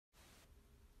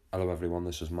Hello everyone,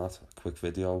 this is Matt. A quick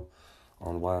video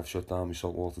on why I've shut down my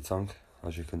saltwater tank.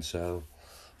 As you can tell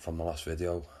from the last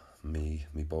video, my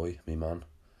main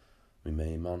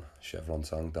man, Chevron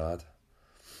tank died.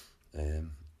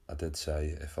 I did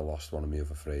say if I lost one of my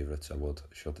other favourites I would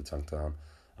shut the tank down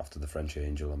after the French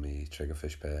Angel and my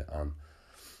triggerfish pair, and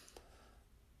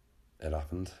it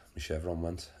happened. My Chevron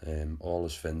went. All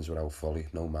his fins were out fully,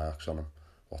 no marks on him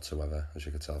whatsoever, as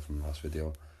you could tell from the last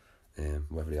video.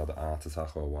 Whether he had a heart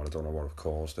attack or what, I don't know what it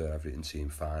caused there. Everything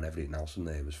seemed fine, everything else in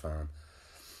there was fine,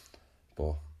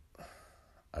 but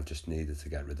I just needed to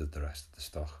get rid of the rest of the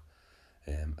stock.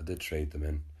 I did trade them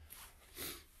in,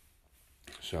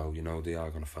 so you know they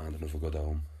are going to find another good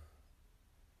home,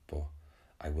 but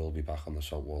I will be back on the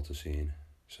saltwater scene,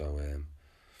 so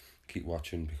keep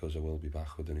watching, because I will be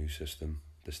back with a new system.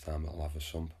 This time it'll have a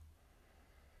sump,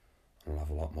 and I'll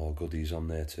have a lot more goodies on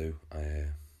there too.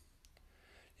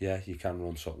 Yeah, you can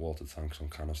run saltwater tanks on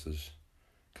canisters.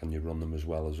 Can you run them as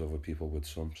well as other people with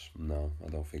sumps? No, I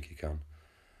don't think you can.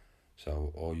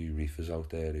 So all you reefers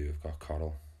out there who have got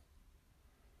coral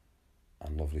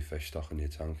and lovely fish stock in your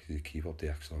tank, you keep up the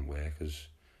excellent work as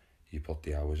you put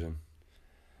the hours in.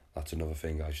 That's another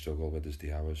thing I struggle with, is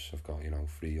the hours. I've got,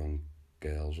 3 young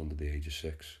girls under the age of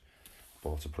 6.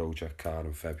 Bought a project car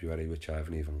in February which I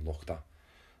haven't even looked at,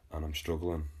 and I'm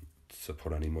struggling to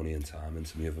put any money and time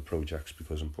into my other projects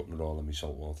because I'm putting it all in my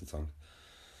saltwater tank.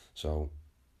 So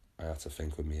I had to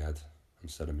think with my head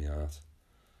instead of my heart,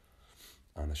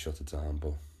 and I shut it down.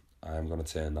 But I am going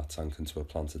to turn that tank into a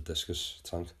planted discus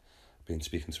tank. I've been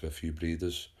speaking to a few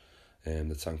breeders,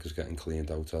 and the tank is getting cleaned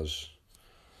out as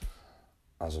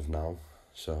of now,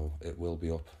 so it will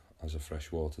be up as a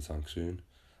freshwater tank soon.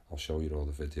 I'll show you all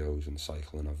the videos and the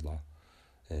cycling of that.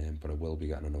 But I will be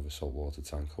getting another saltwater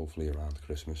tank, hopefully around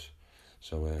Christmas.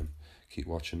 So keep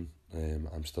watching.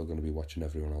 I'm still going to be watching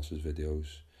everyone else's videos,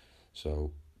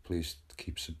 so please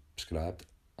keep subscribed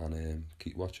and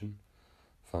keep watching.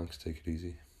 Thanks, take it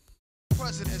easy.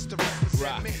 Presidents to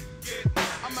represent me.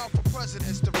 I'm out for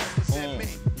presidents to represent me.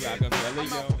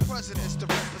 I'm out for presidents to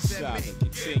represent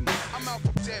me. I'm out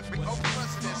for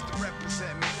presidents to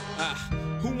represent me.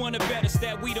 Who wanna bet us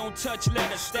that we don't touch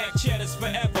letters, stack cheddars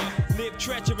forever, live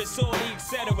treacherous, all the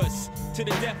etceteras, to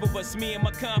the death of us, me and my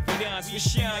confidants, we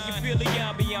shine, you feel the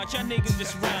ambiance, y'all niggas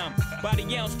just rhyme, by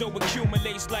the ounce though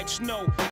accumulates like snow.